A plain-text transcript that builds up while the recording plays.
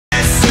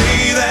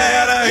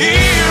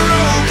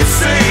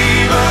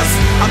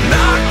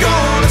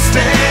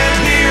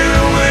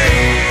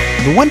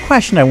The one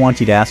question I want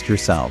you to ask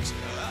yourselves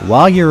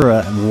while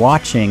you're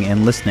watching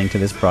and listening to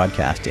this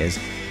broadcast is,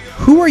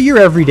 who are your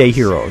everyday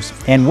heroes,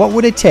 and what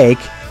would it take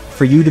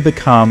for you to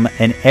become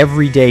an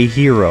everyday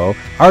hero?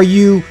 Are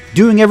you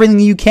doing everything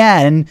you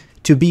can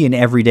to be an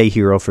everyday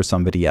hero for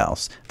somebody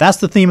else? That's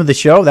the theme of the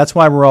show. That's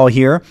why we're all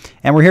here,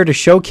 and we're here to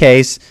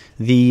showcase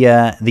the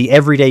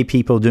everyday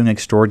people doing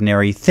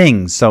extraordinary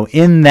things. So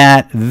in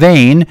that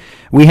vein,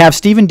 we have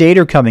Stephen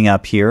Daiter coming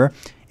up here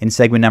in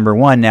segment number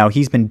 1. Now,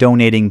 he's been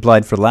donating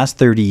blood for the last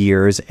 30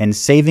 years and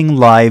saving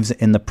lives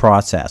in the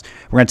process.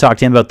 We're going to talk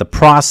to him about the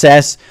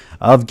process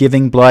of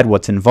giving blood,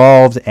 what's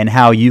involved, and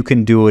how you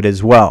can do it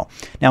as well.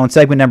 Now, in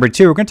segment number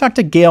 2, we're going to talk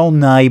to Gail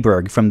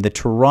Nyberg from the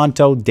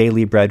Toronto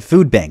Daily Bread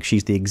Food Bank.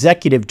 She's the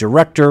executive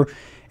director,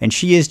 and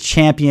she is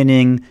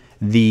championing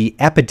the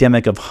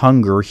epidemic of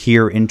hunger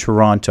here in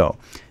Toronto.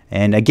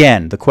 And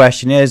again, the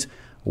question is,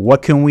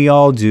 what can we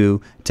all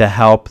do to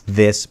help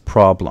this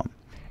problem?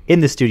 In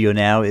the studio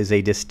now is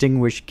a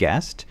distinguished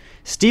guest,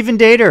 Stephen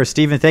Daiter.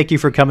 Stephen, thank you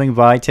for coming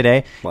by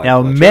today.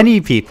 Now, many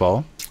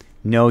people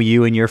know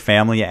you and your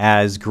family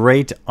as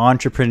great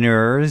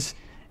entrepreneurs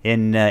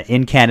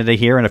in Canada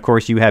here. And, of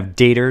course, you have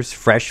Daiter's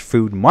Fresh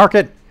Food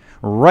Market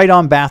right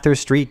on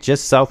Bathurst Street,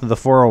 just south of the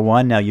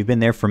 401. Now, you've been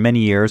there for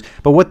many years.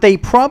 But what they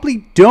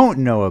probably don't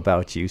know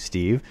about you,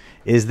 Steve,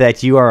 is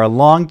that you are a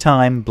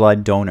longtime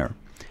blood donor.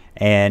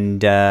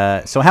 And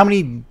so how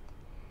many...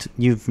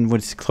 You've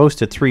was close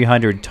to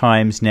 300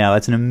 times now.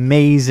 That's an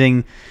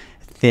amazing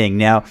thing.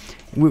 Now,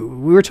 we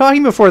were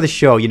talking before the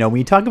show, you know, when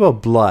you talk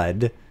about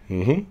blood,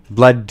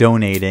 blood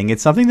donating,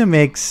 it's something that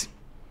makes,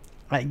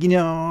 people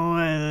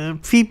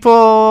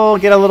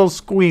get a little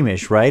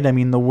squeamish, right? I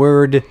mean, the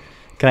word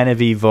kind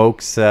of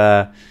evokes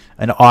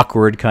an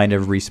awkward kind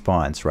of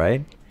response,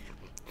 right?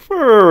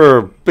 For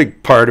a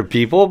big part of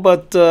people,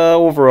 but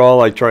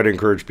overall, I try to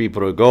encourage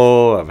people to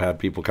go. I've had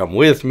people come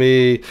with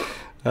me.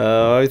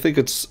 I think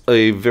it's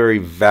a very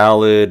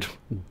valid,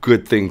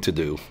 good thing to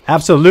do.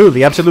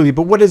 Absolutely, absolutely.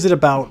 But what is it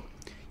about,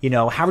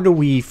 how do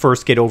we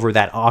first get over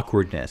that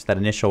awkwardness, that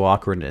initial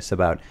awkwardness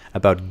about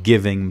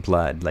giving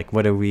blood? Like,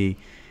 what do we...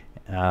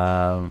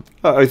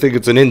 I think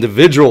it's an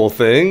individual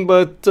thing,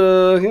 but,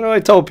 I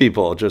tell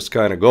people, just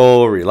kind of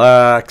go,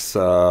 relax.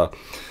 I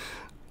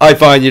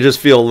find you just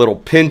feel a little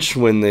pinch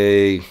when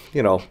they,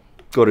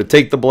 go to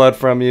take the blood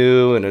from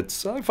you, and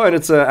I find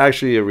it's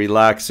actually a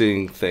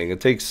relaxing thing.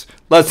 It takes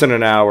less than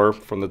an hour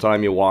from the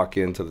time you walk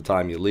in to the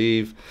time you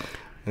leave,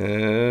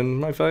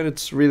 and I find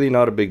it's really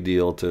not a big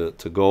deal to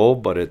go,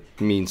 but it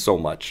means so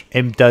much.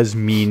 It does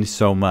mean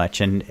so much,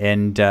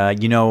 and I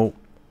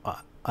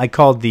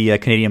called the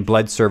Canadian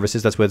Blood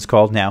Services, that's what it's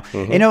called now,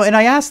 and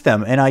I asked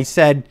them, and I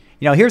said,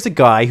 here's a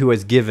guy who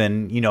has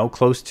given,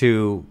 close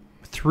to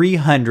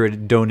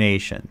 300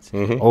 donations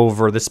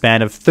over the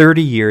span of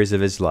 30 years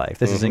of his life.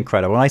 This is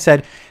incredible. And I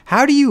said,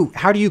 how do you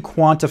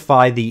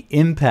quantify the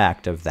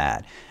impact of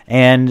that?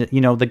 And,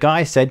 the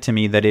guy said to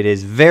me that it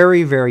is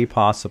very, very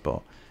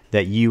possible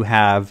that you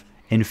have,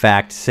 in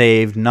fact,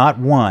 saved not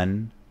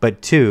one,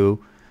 two,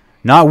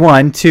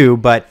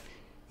 but,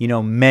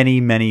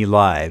 many, many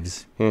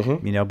lives.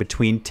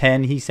 Between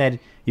 10, he said,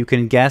 you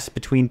can guess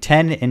between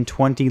 10 and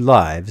 20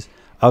 lives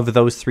of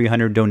those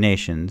 300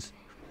 donations.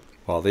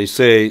 Well, they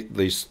say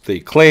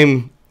they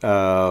claim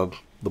the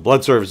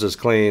blood services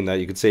claim that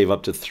you could save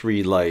up to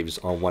 3 lives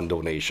on one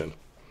donation.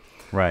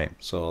 Right.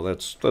 So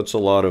that's a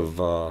lot of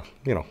a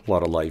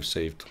lot of lives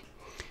saved.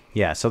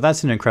 Yeah. So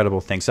that's an incredible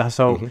thing.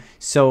 So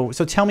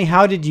tell me,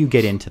 how did you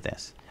get into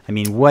this? I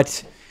mean,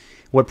 what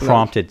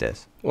prompted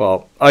this?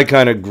 Well, I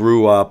kind of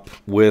grew up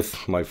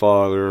with my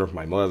father,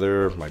 my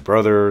mother, my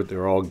brother.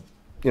 They're all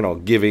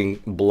giving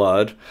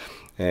blood.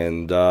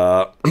 And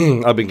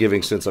I've been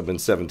giving since I've been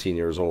 17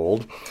 years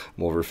old.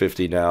 I'm over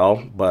 50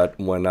 now. But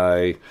when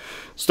I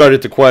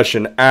started to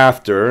question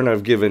after, and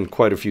I've given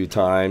quite a few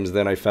times,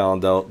 then I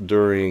found out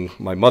during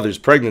my mother's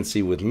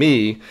pregnancy with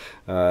me,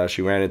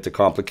 she ran into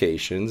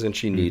complications and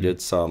she needed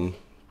some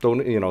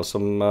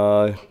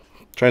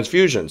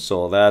transfusions.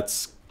 So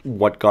that's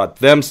what got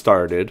them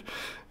started.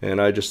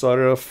 And I just sort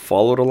of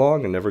followed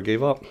along and never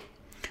gave up.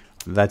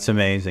 That's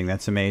amazing.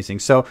 That's amazing.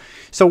 So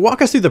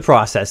walk us through the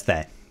process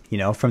then.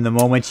 From the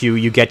moment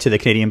you get to the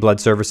Canadian Blood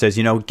Services,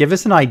 give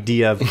us an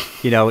idea of,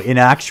 in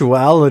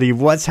actuality,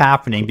 what's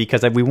happening,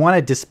 because we want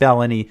to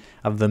dispel any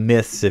of the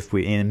myths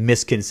and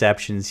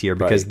misconceptions here,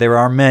 because there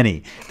are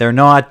many. They're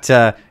not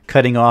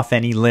cutting off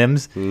any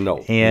limbs.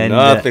 No, and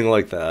nothing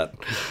like that.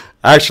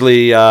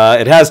 Actually,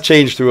 it has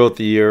changed throughout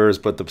the years,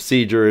 but the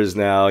procedure is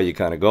now you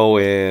kind of go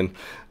in,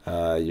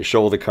 you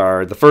show the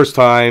card. The first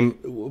time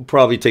will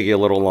probably take you a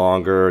little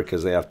longer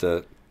because they have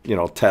to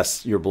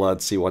test your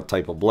blood, see what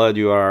type of blood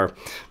you are.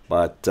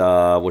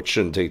 but which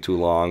shouldn't take too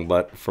long.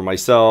 But for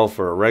myself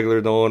or a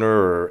regular donor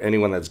or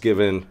anyone that's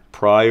given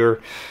prior,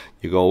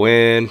 you go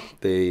in,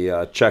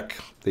 they check.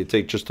 They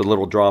take just a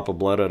little drop of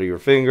blood out of your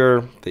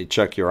finger. They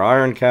check your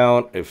iron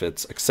count. If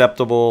it's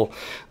acceptable,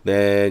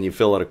 then you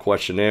fill out a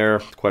questionnaire.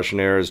 The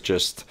questionnaire is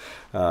just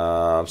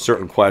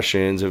certain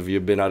questions. Have you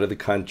been out of the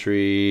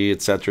country,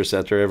 etc.,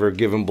 etc., ever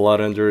given blood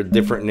under a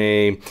different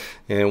name?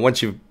 And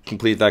once you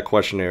complete that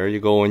questionnaire, you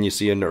go and you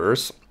see a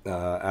nurse.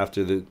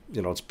 After the,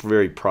 it's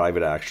very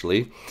private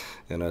actually,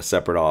 in a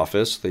separate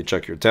office. They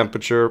check your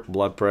temperature,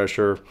 blood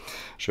pressure.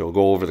 She'll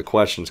go over the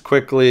questions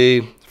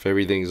quickly. If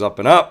everything's up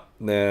and up,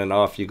 then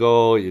off you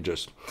go. You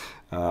just,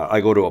 I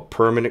go to a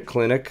permanent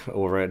clinic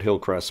over at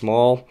Hillcrest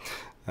Mall.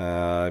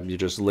 You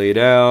just lay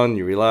down,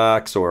 you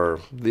relax, or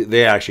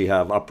they actually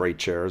have upright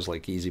chairs,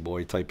 like Easy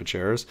Boy type of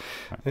chairs.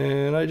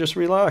 And I just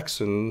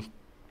relax, and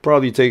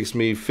probably takes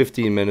me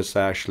 15 minutes to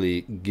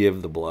actually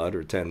give the blood,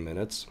 or 10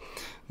 minutes.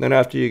 Then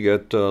after you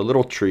get a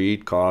little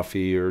treat,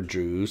 coffee or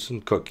juice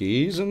and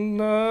cookies, and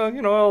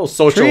I'll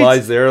socialize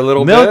treats, there a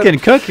little milk bit. Milk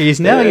and cookies.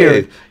 Now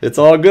it's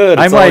all good.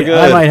 I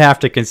might have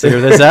to consider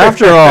this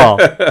after all.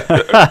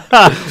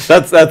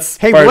 that's.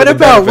 Hey, what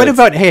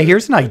about? Hey,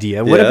 here's an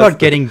idea. What about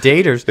getting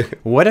daters?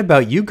 What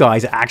about you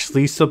guys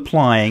actually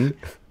supplying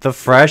the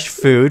fresh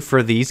food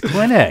for these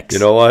clinics? You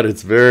know what?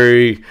 It's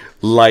very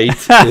light.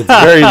 It's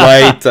very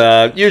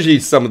light. Usually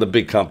some of the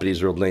big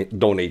companies will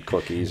donate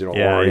cookies,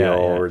 Oreo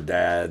or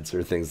Dad's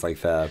or things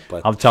like that.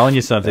 But I'm telling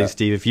you something,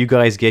 Steve. If you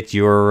guys get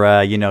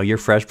your, your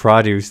fresh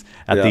produce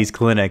at these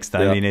clinics,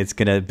 I mean,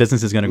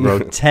 business is gonna grow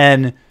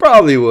 10.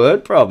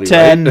 Probably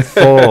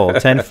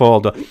tenfold.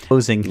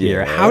 Closing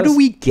here. Yes. How do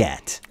we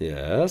get?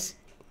 Yes.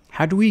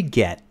 How do we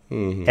get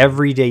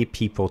everyday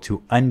people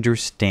to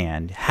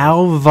understand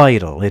how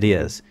vital it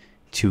is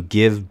to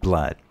give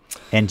blood,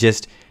 and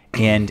just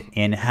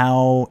and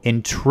how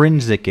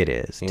intrinsic it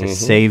is to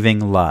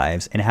saving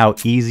lives, and how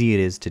easy it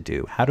is to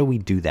do? How do we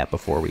do that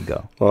before we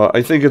go? Well,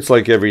 I think it's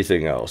like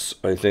everything else.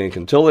 I think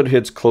until it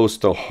hits close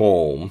to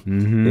home,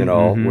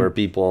 where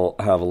people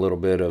have a little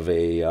bit of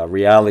a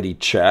reality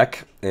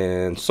check,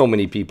 and so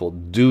many people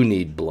do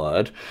need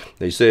blood.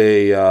 They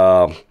say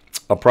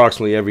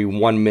approximately every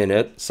 1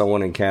 minute,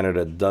 someone in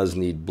Canada does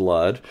need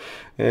blood.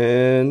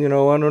 And,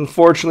 and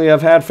unfortunately,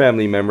 I've had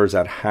family members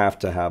that have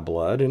to have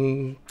blood.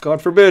 And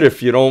God forbid,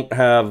 if you don't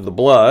have the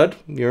blood,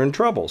 you're in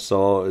trouble.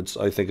 So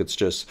I think it's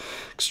just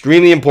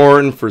extremely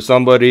important for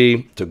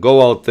somebody to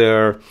go out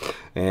there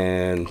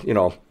and,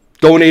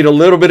 donate a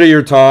little bit of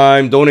your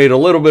time, donate a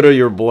little bit of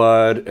your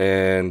blood,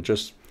 and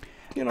just...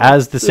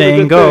 as the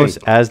saying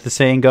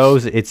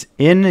goes, it's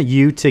in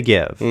you to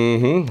give.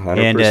 100%.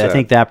 And I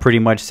think that pretty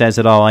much says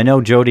it all. I know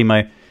Jody,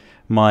 my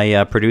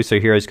producer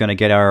here, is going to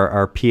get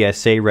our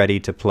PSA ready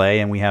to play,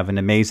 and we have an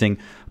amazing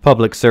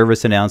public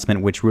service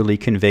announcement which really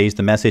conveys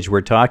the message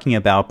we're talking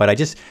about. But I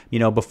just,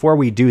 before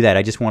we do that,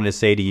 I just wanted to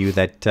say to you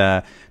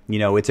that,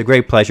 it's a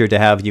great pleasure to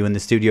have you in the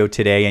studio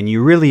today, and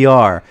you really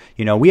are.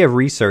 We have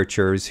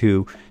researchers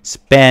who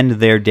spend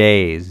their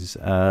days,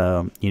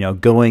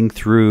 going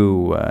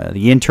through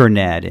the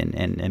internet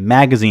and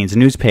magazines and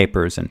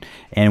newspapers,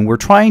 and we're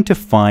trying to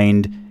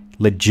find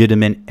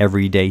legitimate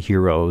everyday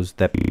heroes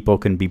that people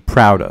can be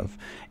proud of.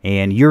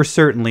 And you're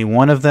certainly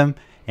one of them,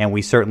 and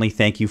we certainly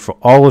thank you for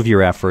all of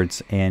your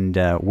efforts, and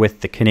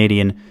with the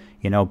Canadian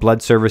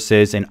Blood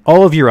Services and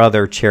all of your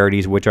other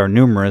charities, which are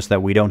numerous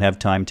that we don't have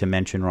time to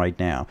mention right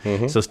now.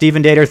 So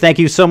Stephen Daiter, thank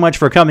you so much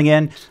for coming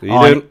in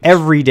on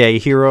Everyday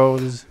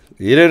Heroes.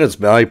 Ieden, it's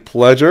my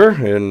pleasure,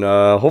 and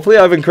hopefully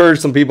I've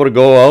encouraged some people to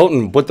go out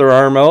and put their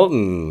arm out,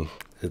 and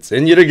it's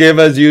in you to give,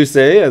 as you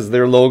say, as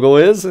their logo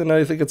is, and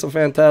I think it's a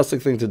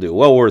fantastic thing to do.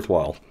 Well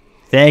worthwhile.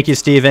 Thank you,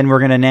 Stephen. We're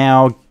going to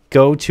now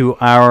go to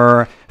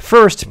our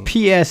first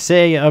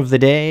PSA of the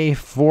day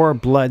for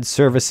Blood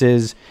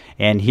Services,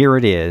 and here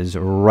it is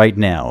right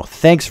now.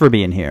 Thanks for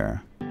being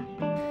here.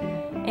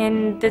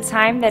 In the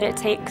time that it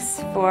takes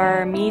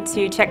for me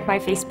to check my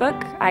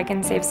Facebook, I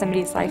can save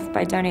somebody's life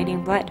by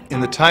donating blood. In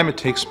the time it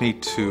takes me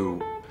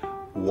to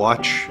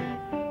watch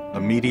a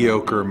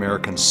mediocre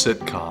American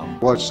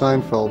sitcom, watch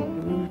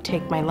Seinfeld,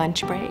 take my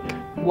lunch break,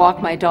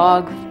 walk my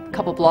dog a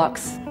couple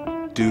blocks,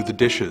 do the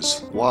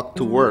dishes, walk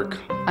to work,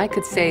 I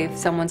could save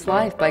someone's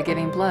life by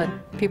giving blood.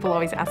 People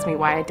always ask me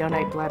why I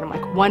donate blood. I'm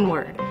like, one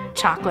word: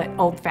 chocolate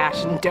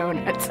old-fashioned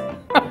donuts.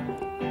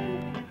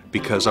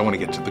 Because I want to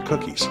get to the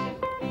cookies.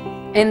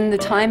 In the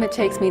time it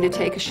takes me to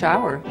take a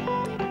shower,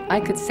 I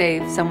could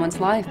save someone's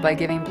life by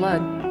giving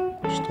blood.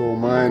 Stole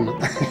mine.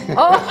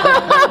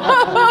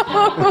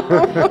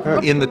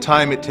 In the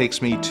time it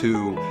takes me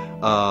to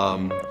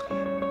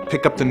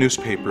pick up the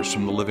newspapers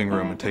from the living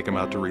room and take them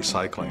out to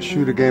recycling.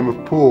 Shoot a game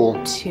of pool.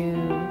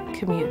 To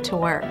commute to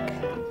work.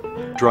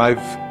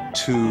 Drive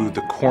to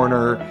the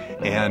corner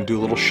and do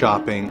a little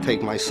shopping.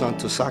 Take my son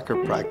to soccer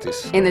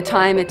practice. In the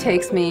time it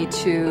takes me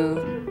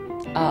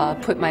to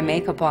put my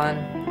makeup on,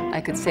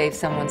 I could save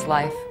someone's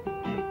life.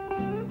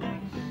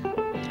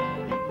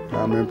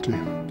 I'm empty.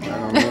 I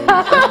don't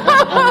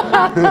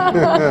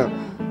know.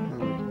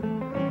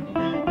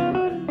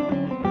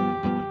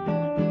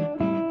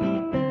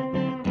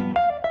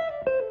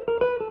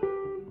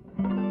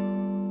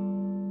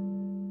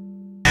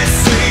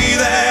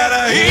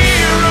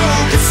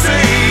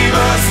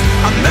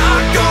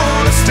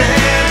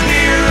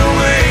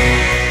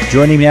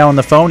 Joining me now on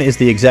the phone is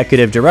the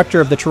Executive Director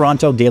of the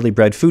Toronto Daily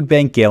Bread Food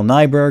Bank, Gail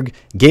Nyberg.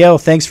 Gail,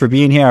 thanks for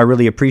being here. I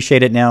really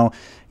appreciate it. Now,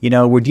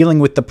 we're dealing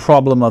with the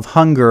problem of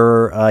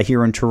hunger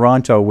here in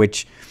Toronto,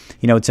 which,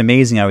 it's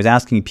amazing. I was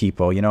asking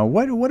people,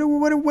 what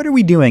are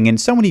we doing?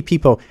 And so many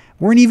people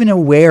weren't even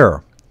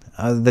aware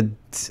of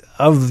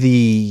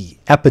the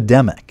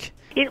epidemic.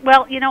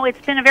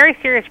 It's been a very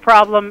serious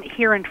problem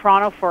here in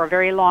Toronto for a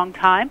very long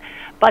time.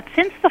 But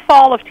since the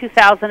fall of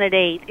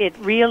 2008, it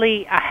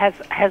really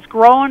has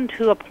grown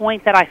to a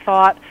point that I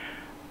thought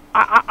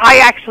I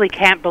actually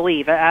can't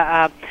believe.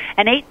 An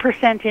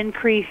 8%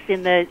 increase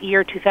in the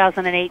year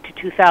 2008 to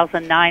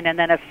 2009, and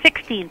then a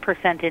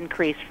 16%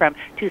 increase from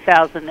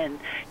 2000 and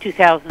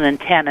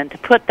 2010. And to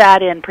put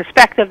that in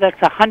perspective,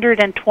 that's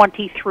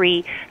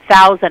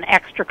 123,000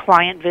 extra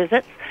client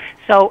visits.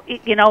 So,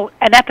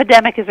 an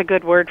epidemic is a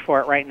good word for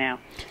it right now.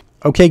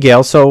 Okay,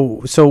 Gail, so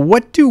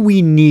what do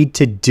we need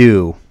to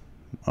do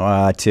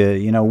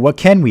what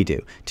can we do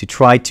to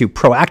try to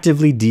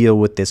proactively deal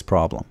with this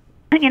problem?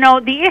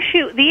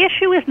 The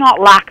issue is not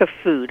lack of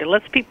food.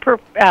 Let's be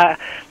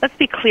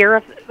clear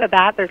of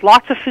that. There's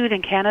lots of food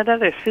in Canada.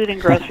 There's food in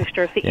grocery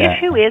stores. The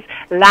issue is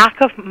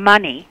lack of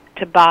money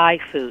to buy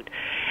food.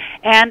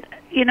 And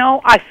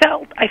I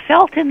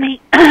felt in the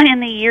in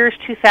the years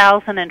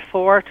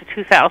 2004 to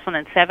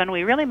 2007,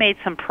 we really made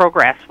some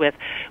progress with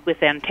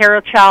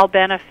Ontario Child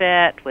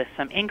Benefit, with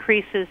some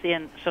increases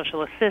in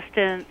social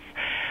assistance,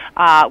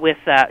 with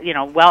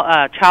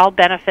child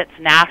benefits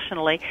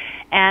nationally,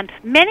 and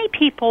many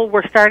people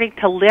were starting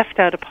to lift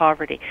out of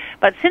poverty.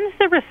 But since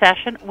the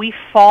recession, we've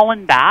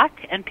fallen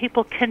back, and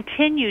people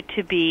continue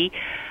to be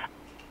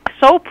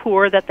so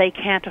poor that they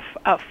can't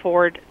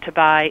afford to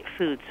buy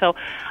food. So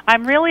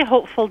I'm really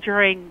hopeful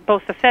during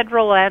both the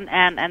federal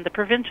and the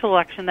provincial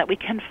election that we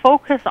can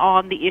focus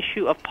on the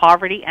issue of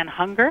poverty and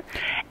hunger,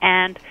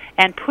 and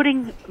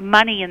putting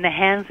money in the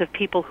hands of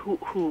people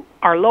who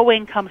are low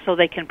income so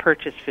they can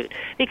purchase food.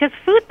 Because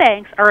food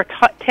banks are a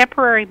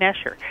temporary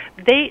measure.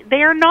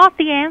 They are not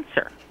the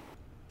answer.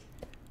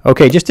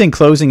 Okay, just in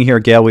closing here,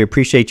 Gail, we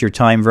appreciate your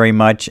time very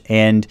much.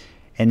 And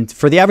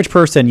for the average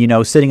person,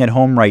 sitting at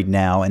home right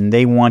now, and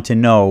they want to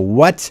know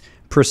what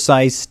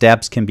precise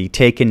steps can be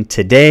taken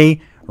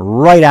today,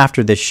 right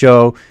after this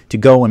show, to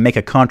go and make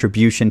a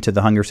contribution to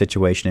the hunger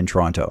situation in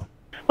Toronto.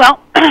 Well,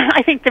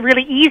 I think the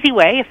really easy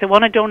way, if they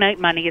want to donate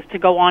money, is to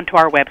go onto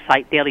our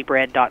website,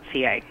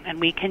 dailybread.ca, and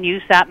we can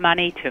use that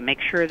money to make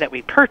sure that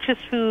we purchase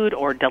food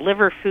or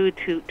deliver food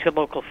to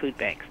local food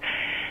banks.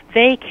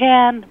 They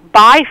can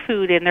buy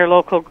food in their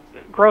local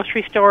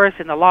grocery stores,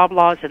 in the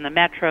Loblaws, in the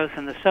Metros,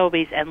 and the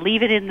Sobeys, and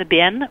leave it in the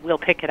bin. We'll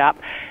pick it up.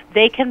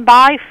 They can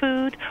buy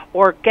food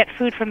or get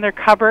food from their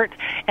cupboard,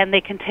 and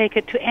they can take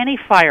it to any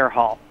fire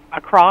hall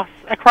across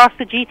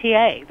the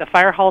GTA. The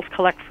fire halls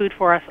collect food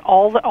for us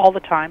all the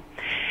time.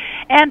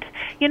 And,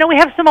 we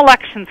have some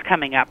elections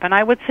coming up, and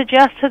I would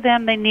suggest to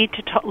them they need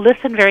to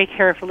listen very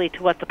carefully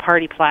to what the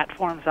party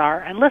platforms are,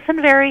 and listen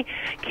very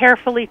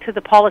carefully to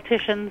the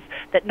politicians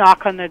that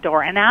knock on their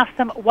door, and ask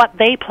them what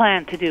they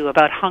plan to do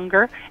about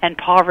hunger and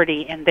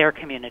poverty in their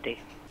community.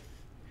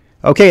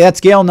 Okay, that's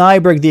Gail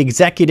Nyberg, the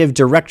Executive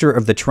Director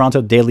of the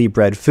Toronto Daily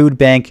Bread Food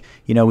Bank.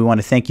 We want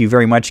to thank you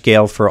very much,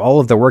 Gail, for all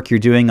of the work you're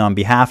doing on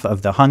behalf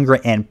of the hunger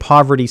and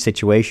poverty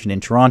situation in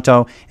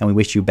Toronto, and we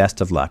wish you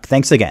best of luck.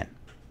 Thanks again.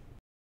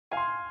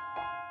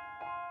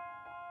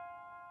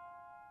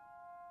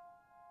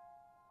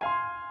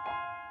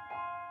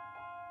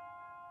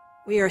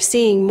 We are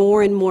seeing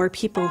more and more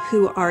people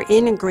who are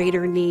in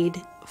greater need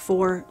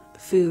for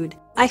food.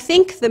 I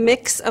think the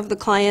mix of the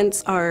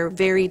clients are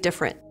very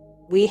different.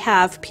 We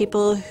have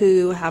people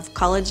who have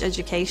college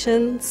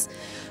educations,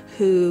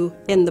 who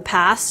in the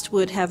past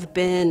would have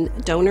been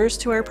donors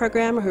to our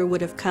program, who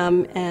would have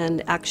come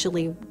and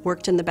actually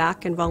worked in the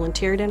back and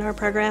volunteered in our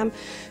program,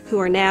 who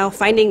are now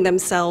finding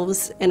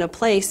themselves in a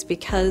place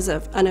because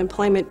of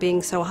unemployment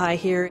being so high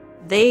here.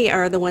 They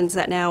are the ones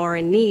that now are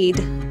in need.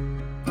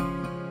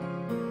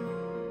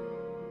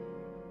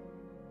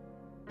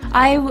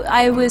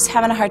 I was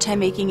having a hard time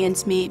making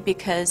ends meet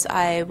because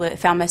I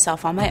found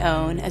myself on my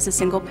own as a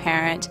single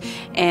parent,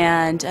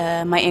 and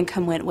my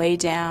income went way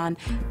down.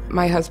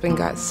 My husband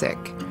got sick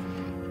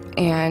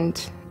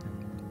and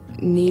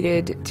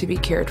needed to be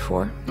cared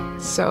for,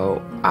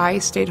 so I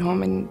stayed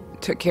home and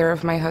took care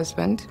of my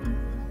husband,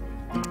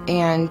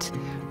 and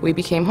we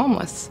became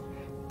homeless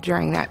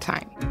during that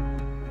time.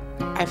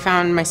 I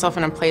found myself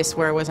in a place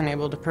where I wasn't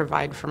able to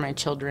provide for my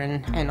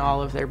children and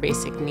all of their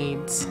basic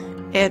needs.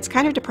 It's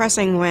kind of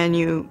depressing when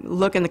you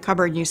look in the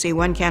cupboard and you see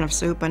one can of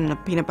soup and the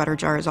peanut butter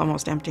jar is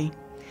almost empty.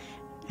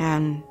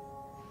 And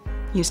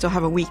you still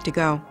have a week to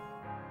go.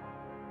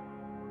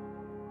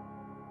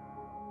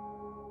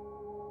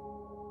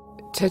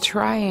 To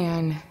try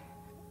and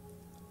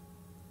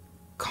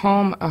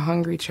calm a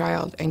hungry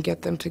child and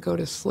get them to go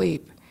to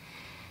sleep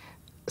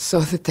so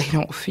that they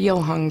don't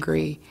feel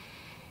hungry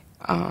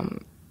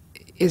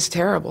is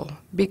terrible,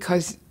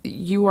 because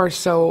you are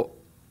so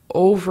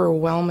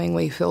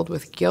overwhelmingly filled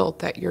with guilt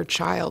that your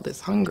child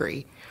is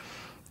hungry.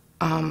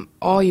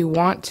 All you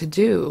want to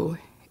do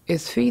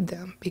is feed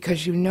them,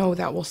 because you know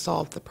that will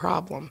solve the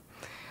problem.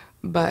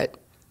 But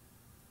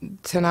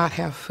to not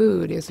have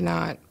food is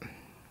not,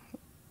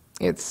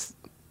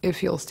 it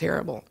feels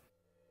terrible.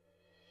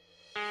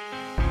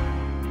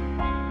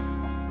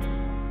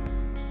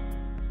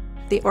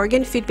 The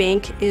Oregon Food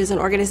Bank is an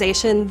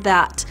organization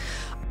that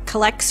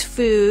collects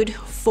food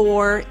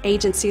for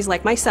agencies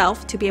like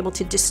myself to be able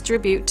to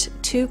distribute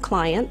to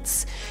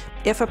clients.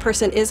 If a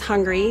person is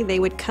hungry, they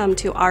would come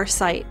to our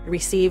site,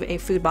 receive a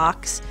food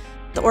box.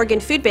 The Oregon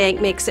Food Bank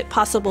makes it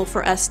possible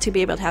for us to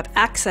be able to have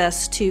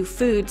access to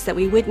foods that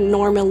we wouldn't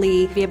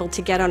normally be able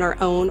to get on our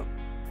own.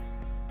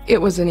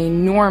 It was an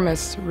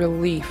enormous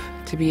relief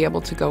to be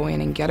able to go in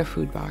and get a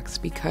food box,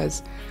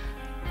 because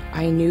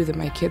I knew that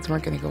my kids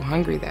weren't going to go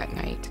hungry that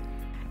night.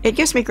 It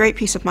gives me great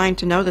peace of mind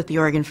to know that the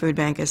Oregon Food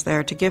Bank is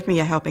there to give me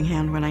a helping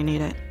hand when I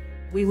need it.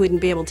 We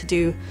wouldn't be able to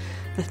do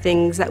the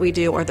things that we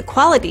do or the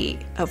quality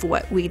of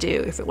what we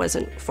do if it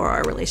wasn't for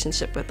our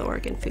relationship with the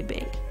Oregon Food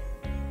Bank.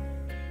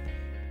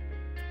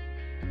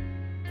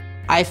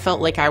 I felt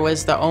like I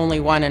was the only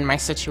one in my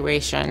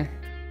situation.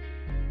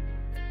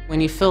 When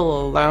you feel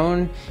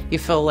alone, you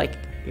feel like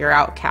you're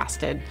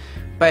outcasted.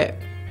 But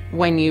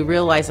when you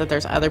realize that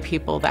there's other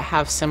people that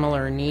have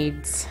similar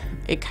needs,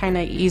 it kind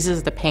of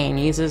eases the pain,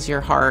 eases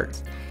your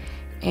heart.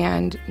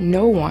 And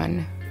no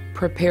one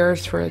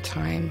prepares for a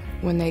time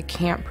when they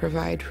can't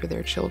provide for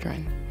their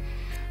children.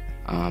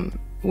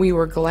 We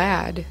were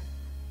glad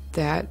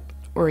that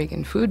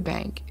Oregon Food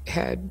Bank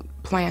had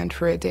planned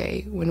for a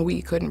day when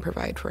we couldn't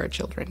provide for our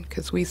children,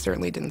 because we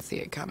certainly didn't see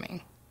it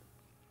coming.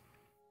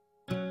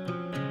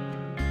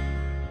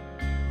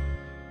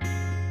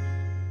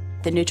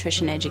 The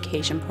nutrition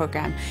education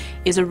program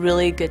is a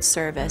really good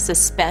service,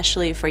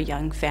 especially for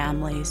young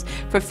families,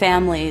 for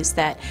families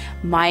that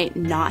might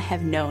not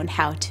have known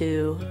how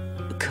to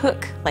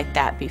cook like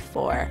that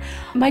before.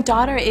 My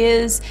daughter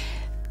is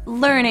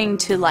learning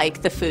to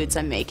like the foods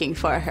I'm making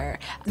for her.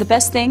 The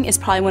best thing is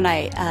probably when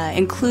I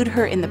include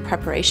her in the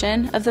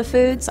preparation of the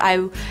foods.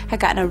 I had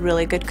gotten a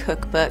really good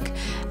cookbook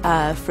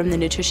from the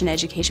nutrition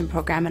education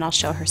program, and I'll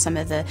show her some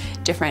of the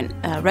different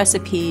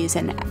recipes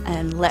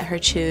and let her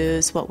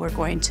choose what we're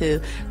going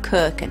to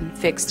cook and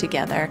fix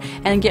together,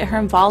 and get her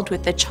involved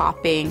with the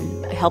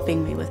chopping,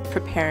 helping me with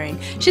preparing.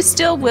 She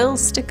still will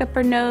stick up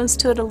her nose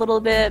to it a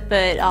little bit,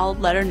 but I'll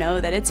let her know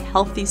that it's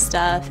healthy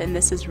stuff and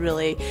this is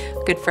really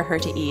good for her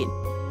to eat.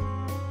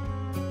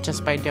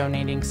 Just by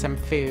donating some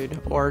food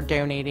or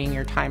donating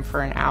your time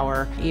for an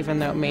hour, even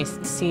though it may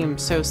seem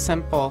so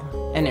simple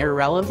and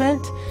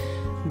irrelevant,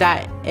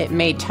 that it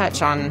may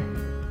touch on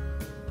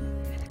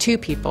 2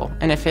 people.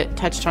 And if it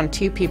touched on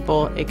 2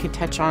 people, it could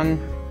touch on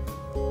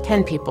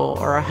 10 people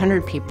or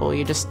 100 people.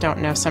 You just don't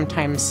know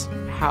sometimes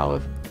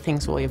how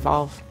things will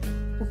evolve.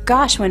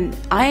 Gosh, when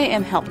I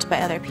am helped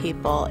by other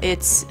people,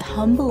 it's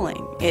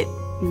humbling.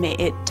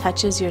 It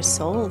touches your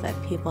soul that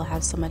people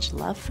have so much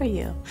love for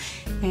you.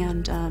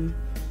 And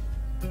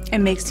it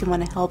makes you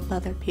want to help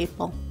other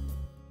people.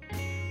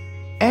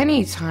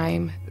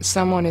 Anytime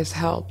someone is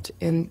helped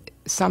in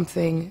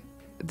something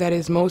that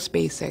is most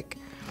basic,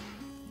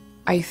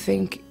 I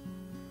think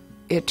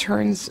it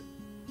turns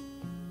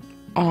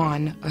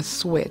on a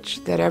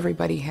switch that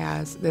everybody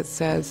has that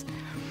says,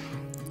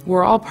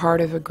 we're all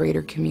part of a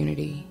greater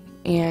community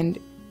and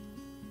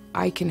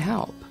I can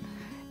help.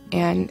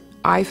 And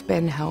I've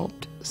been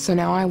helped, so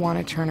now I want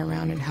to turn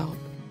around and help.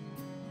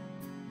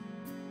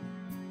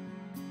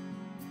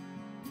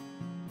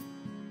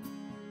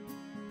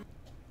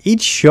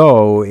 Each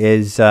show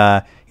is, it's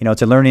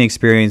a learning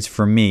experience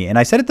for me. And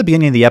I said at the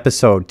beginning of the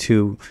episode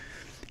to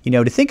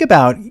think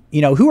about,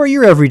 who are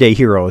your everyday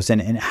heroes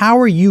and how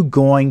are you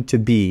going to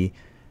be,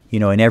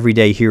 an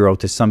everyday hero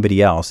to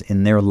somebody else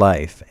in their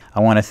life.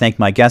 I want to thank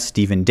my guest,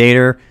 Stephen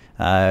Daiter,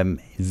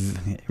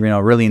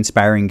 really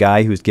inspiring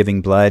guy who's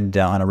giving blood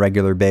on a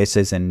regular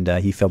basis, and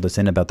he filled us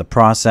in about the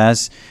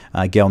process.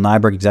 Gail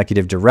Nyberg,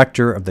 Executive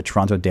Director of the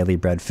Toronto Daily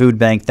Bread Food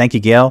Bank. Thank you,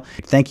 Gail.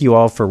 Thank you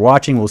all for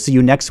watching. We'll see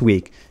you next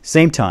week,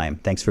 same time.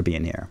 Thanks for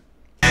being here.